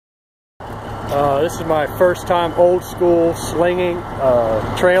This is my first time old school slinging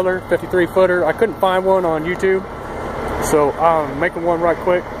trailer, 53 footer. I couldn't find one on YouTube, so I'm making one right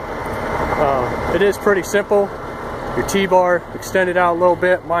quick. It is pretty simple. Your T-bar extended out a little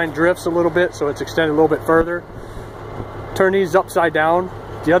bit. Mine drifts a little bit, so it's extended a little bit further. Turn these upside down.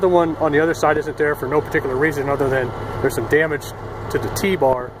 The other one on the other side isn't there for no particular reason other than there's some damage to the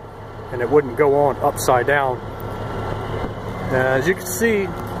T-bar and it wouldn't go on upside down. As you can see,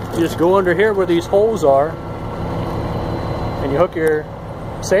 you just go under here where these holes are and you hook your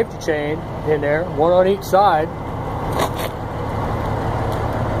safety chain in there, one on each side.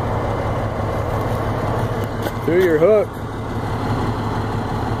 Through your hook,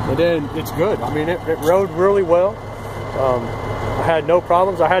 and then it's good. I mean, it rode really well. I had no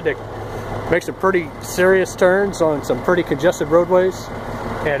problems. I had to make some pretty serious turns on some pretty congested roadways,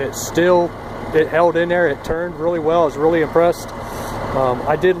 and it held in there. It turned really well. I was really impressed.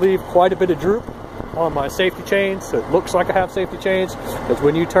 I did leave quite a bit of droop on my safety chains, so it looks like I have safety chains, because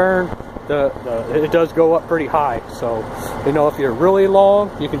when you turn, it does go up pretty high. So, you know, if you're really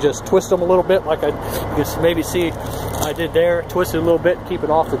long, you can just twist them a little bit, like you can maybe see I did there. Twist it a little bit, keep it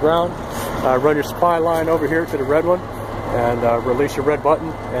off the ground. Run your supply line over here to the red one, and release your red button.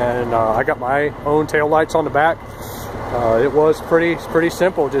 And I got my own tail lights on the back. It was pretty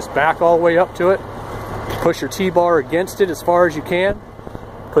simple. Just back all the way up to it. Push your T-bar against it as far as you can.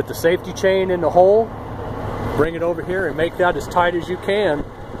 Put the safety chain in the hole. Bring it over here and make that as tight as you can.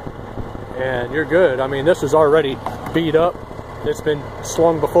 And you're good. I mean, this is already beat up. It's been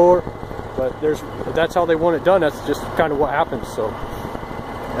slung before, but that's how they want it done. That's just kind of what happens. So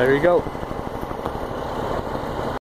there you go.